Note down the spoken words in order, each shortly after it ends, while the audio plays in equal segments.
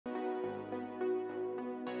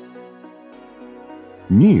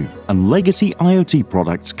New and legacy IoT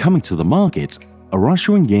products coming to the market are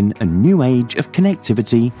ushering in a new age of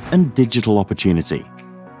connectivity and digital opportunity.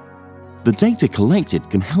 The data collected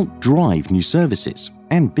can help drive new services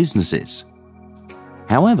and businesses.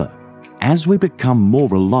 However, as we become more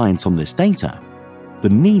reliant on this data, the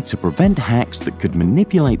need to prevent hacks that could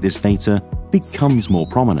manipulate this data becomes more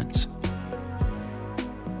prominent.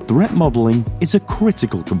 Threat modeling is a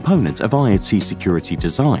critical component of IoT security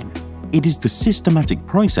design. It is the systematic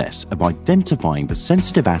process of identifying the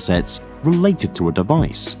sensitive assets related to a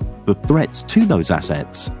device, the threats to those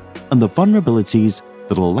assets, and the vulnerabilities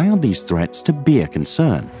that allow these threats to be a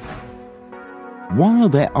concern. While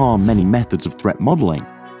there are many methods of threat modeling,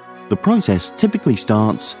 the process typically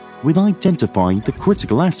starts with identifying the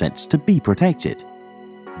critical assets to be protected,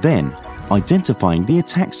 then identifying the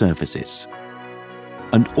attack surfaces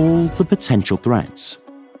and all the potential threats,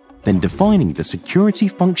 then defining the security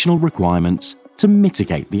functional requirements to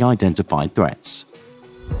mitigate the identified threats.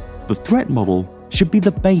 The threat model should be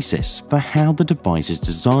the basis for how the device is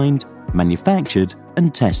designed, manufactured,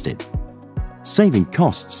 and tested, saving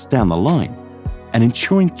costs down the line and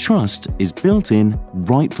ensuring trust is built in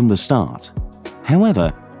right from the start.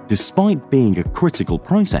 However, despite being a critical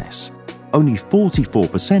process, only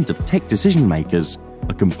 44% of tech decision makers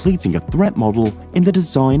are completing a threat model in the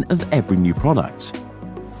design of every new product.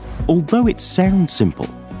 Although it sounds simple,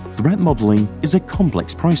 threat modeling is a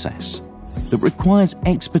complex process that requires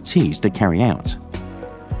expertise to carry out.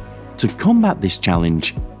 To combat this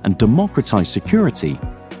challenge and democratize security,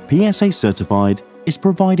 PSA Certified is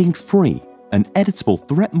providing free and editable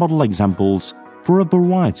threat model examples for a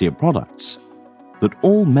variety of products that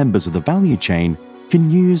all members of the value chain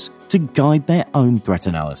can use to guide their own threat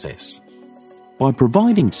analysis. By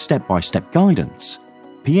providing step-by-step guidance,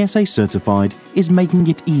 PSA Certified is making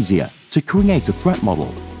it easier to create a threat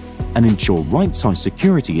model and ensure right-sized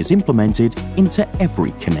security is implemented into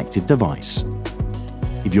every connected device.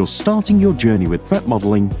 If you're starting your journey with threat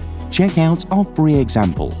modeling, check out our free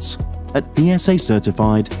examples at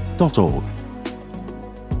psacertified.org.